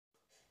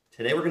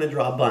Today we're going to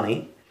draw a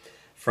bunny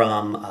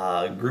from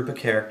a group of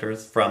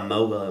characters from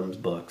Mo Williams'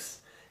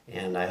 books,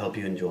 and I hope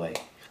you enjoy.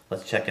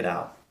 Let's check it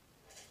out.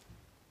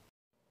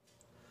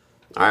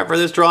 Alright, for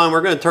this drawing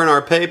we're going to turn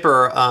our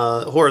paper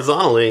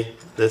horizontally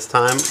this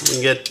time. We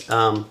can get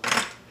a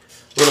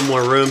little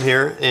more room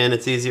here and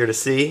it's easier to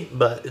see,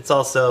 but it's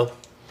also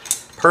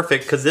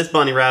perfect because this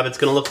bunny rabbit's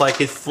going to look like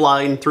he's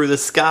flying through the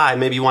sky.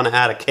 Maybe you want to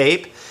add a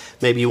cape.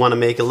 Maybe you want to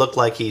make it look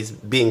like he's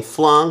being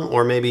flung,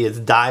 or maybe it's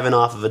diving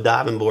off of a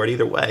diving board.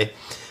 Either way,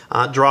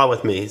 draw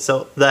with me.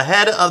 So the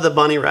head of the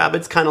bunny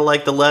rabbit's kind of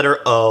like the letter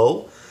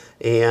O,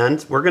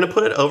 and we're going to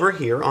put it over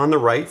here on the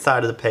right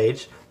side of the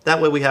page.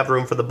 That way we have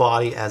room for the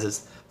body as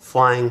it's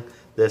flying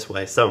this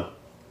way. So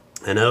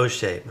an O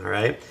shape, all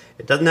right?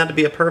 It doesn't have to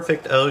be a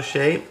perfect O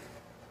shape,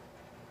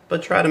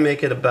 but try to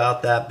make it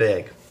about that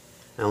big.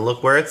 And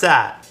look where it's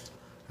at.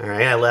 All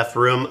right, I left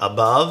room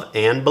above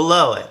and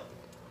below it.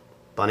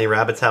 Bunny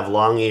rabbits have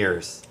long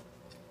ears,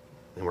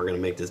 and we're going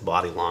to make this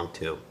body long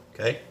too,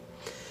 okay?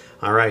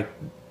 All right,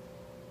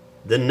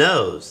 the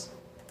nose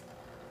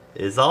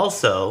is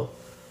also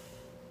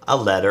a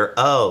letter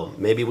O.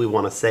 Maybe we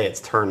want to say it's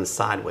turned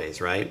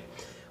sideways, right?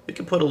 We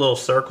can put a little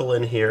circle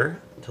in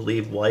here to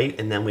leave white,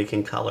 and then we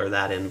can color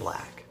that in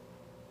black.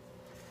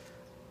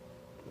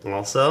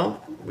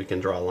 Also, we can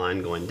draw a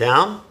line going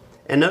down,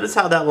 and notice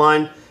how that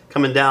line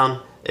coming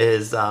down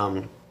is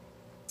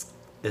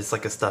it's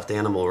like a stuffed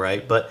animal,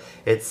 right? But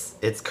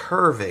it's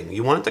curving.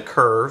 You want it to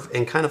curve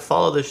and kind of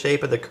follow the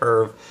shape of the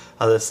curve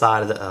of the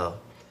side of the O.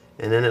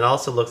 And then it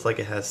also looks like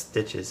it has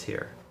stitches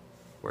here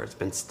where it's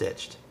been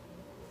stitched.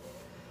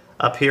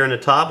 Up here in the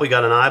top we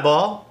got an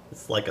eyeball.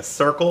 It's like a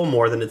circle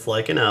more than it's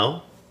like an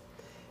O.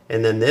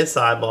 And then this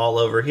eyeball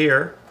over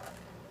here,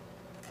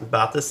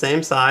 about the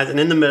same size, and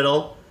in the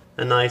middle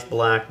a nice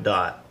black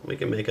dot. We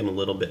can make them a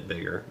little bit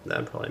bigger.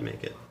 That'd probably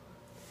make it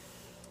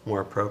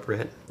more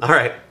appropriate. All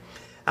right.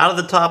 Out of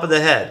the top of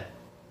the head,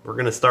 we're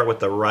going to start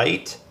with the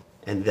right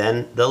and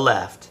then the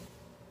left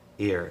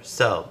ear.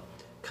 So,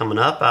 coming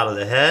up out of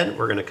the head,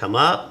 we're going to come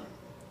up,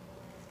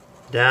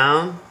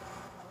 down,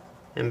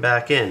 and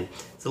back in.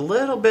 It's a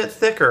little bit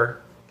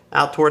thicker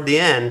out toward the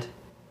end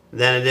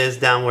than it is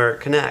down where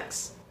it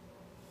connects.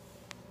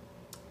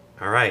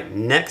 Alright,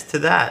 next to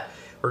that,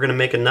 we're going to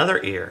make another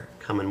ear,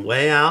 coming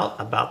way out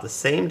about the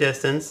same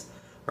distance,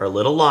 or a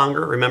little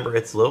longer. Remember,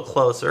 it's a little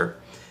closer,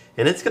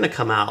 and it's going to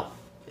come out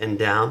and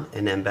down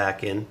and then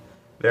back in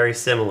very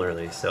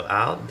similarly. So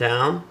out,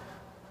 down,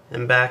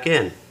 and back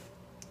in.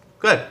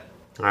 Good.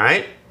 All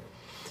right.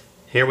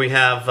 Here we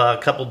have a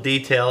couple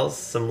details,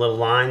 some little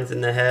lines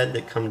in the head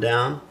that come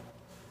down.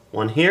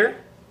 One here.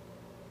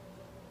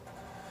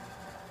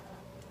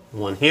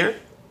 One here.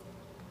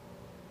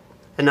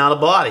 And now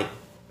the body.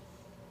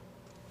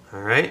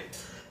 All right.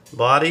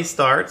 Body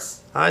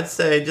starts, I'd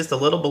say, just a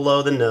little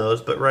below the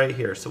nose, but right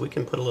here. So we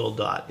can put a little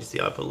dot. You see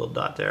how I put a little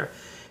dot there?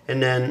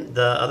 And then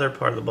the other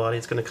part of the body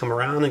is going to come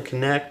around and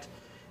connect,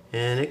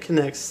 and it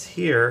connects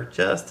here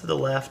just to the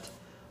left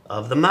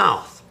of the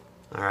mouth.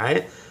 All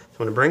right, so I'm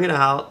going to bring it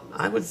out.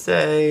 I would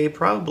say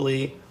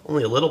probably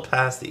only a little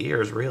past the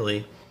ears,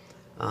 really,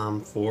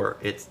 for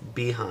its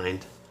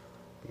behind.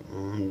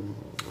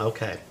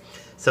 Okay,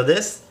 so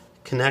this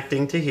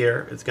connecting to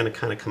here is going to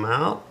kind of come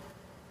out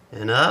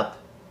and up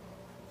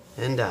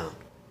and down.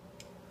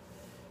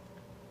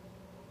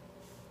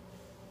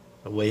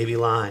 A wavy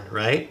line,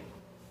 right?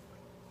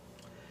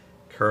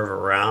 Curve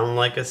around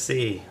like a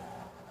C.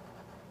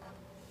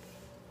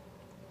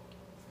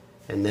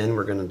 And then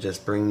we're going to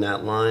just bring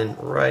that line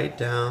right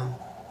down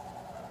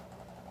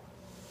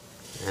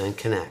and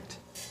connect.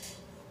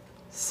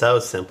 So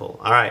simple.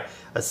 Alright,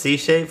 a C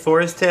shape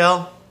for his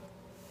tail.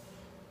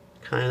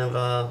 Kind of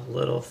a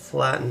little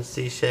flattened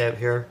C shape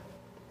here.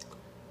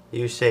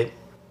 U shape.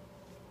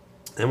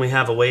 Then we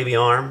have a wavy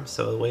arm.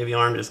 So the wavy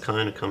arm just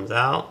kind of comes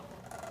out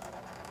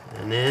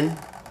and in.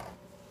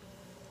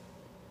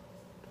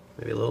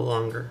 Maybe a little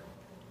longer.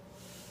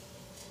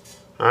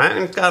 Alright,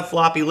 and it's got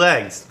floppy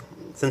legs.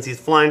 Since he's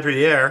flying through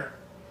the air,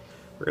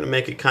 we're going to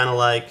make it kind of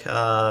like,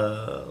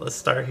 let's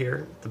start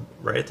here,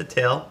 right at the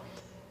tail.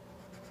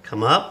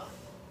 Come up,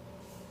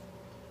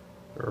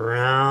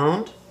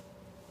 around,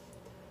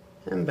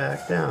 and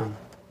back down.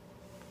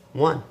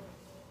 One.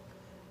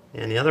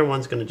 And the other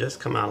one's going to just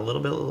come out a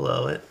little bit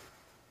below it.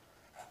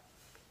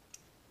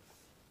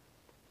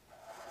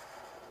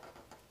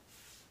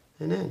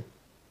 And in.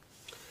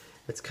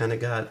 It's kind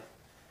of got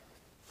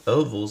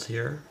ovals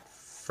here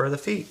for the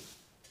feet.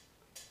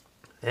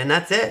 And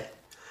that's it.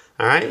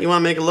 Alright, you want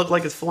to make it look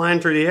like it's flying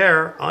through the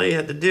air. All you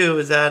have to do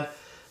is add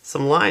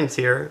some lines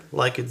here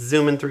like it's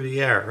zooming through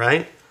the air,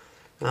 right?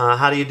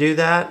 How do you do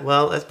that?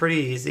 Well, that's pretty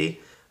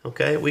easy.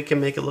 Okay, we can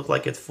make it look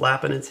like it's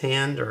flapping its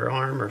hand or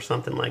arm or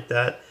something like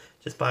that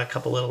just by a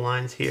couple little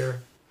lines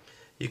here.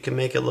 You can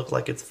make it look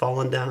like it's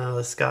falling down out of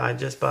the sky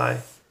just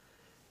by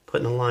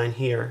putting a line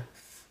here.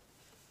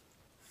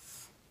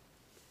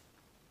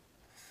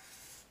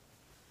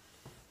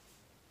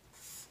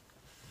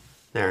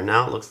 There,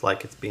 now it looks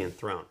like it's being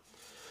thrown.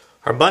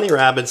 Our bunny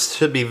rabbits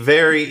should be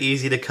very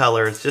easy to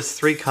color. It's just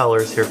 3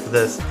 colors here for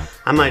this.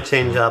 I might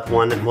change up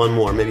one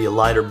more, maybe a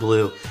lighter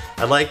blue.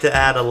 I'd like to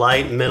add a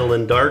light, middle,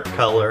 and dark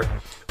color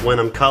when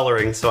I'm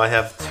coloring, so I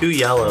have 2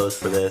 yellows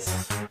for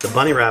this. The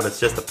bunny rabbit's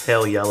just a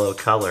pale yellow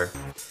color,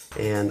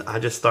 and I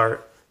just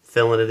start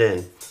filling it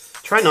in.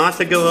 Try not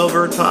to go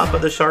over top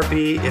of the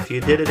Sharpie. If you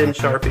did it in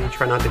Sharpie,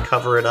 try not to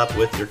cover it up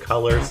with your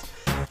colors.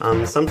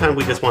 Sometimes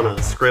we just want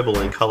to scribble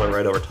and color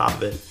right over top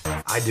of it.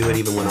 I do it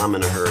even when I'm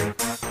in a hurry.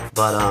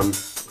 But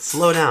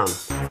slow down,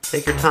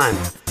 take your time.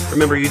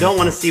 Remember, you don't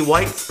want to see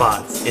white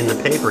spots in the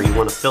paper. You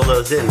want to fill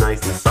those in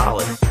nice and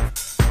solid.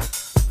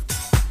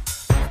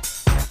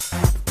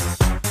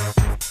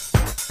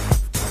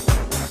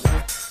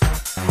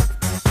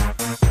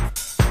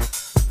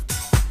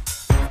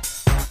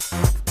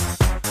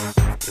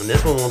 And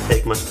this one won't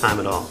take much time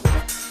at all.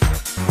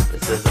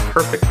 This is a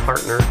perfect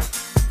partner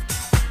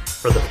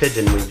for the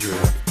pigeon we drew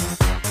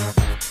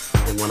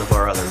in one of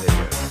our other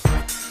videos.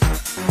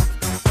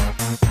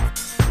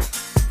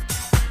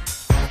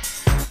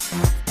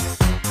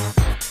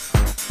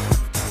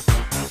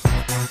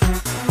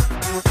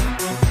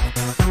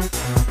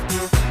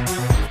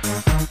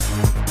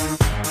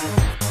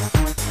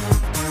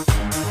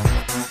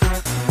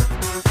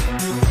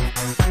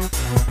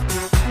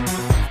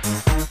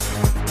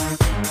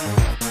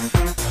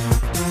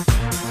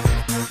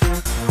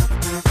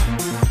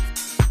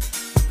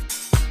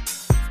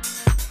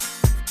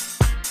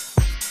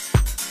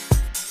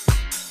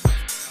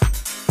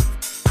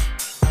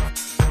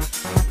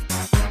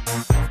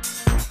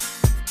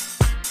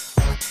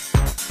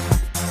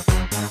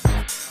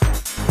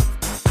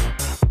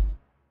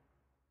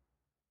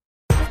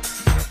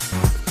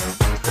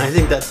 I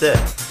think that's it.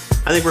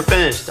 I think we're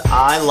finished.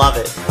 I love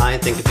it. I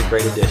think it's a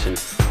great addition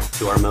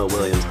to our Mo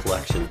Williams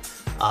collection.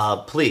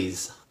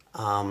 Please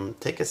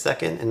take a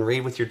second and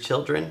read with your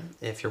children.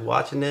 If you're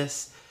watching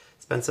this,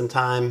 spend some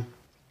time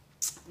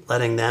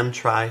letting them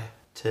try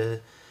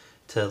to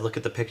look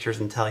at the pictures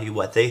and tell you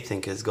what they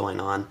think is going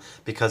on,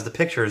 because the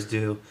pictures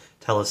do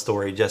tell a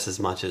story just as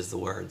much as the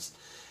words.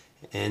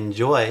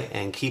 Enjoy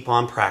and keep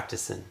on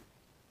practicing.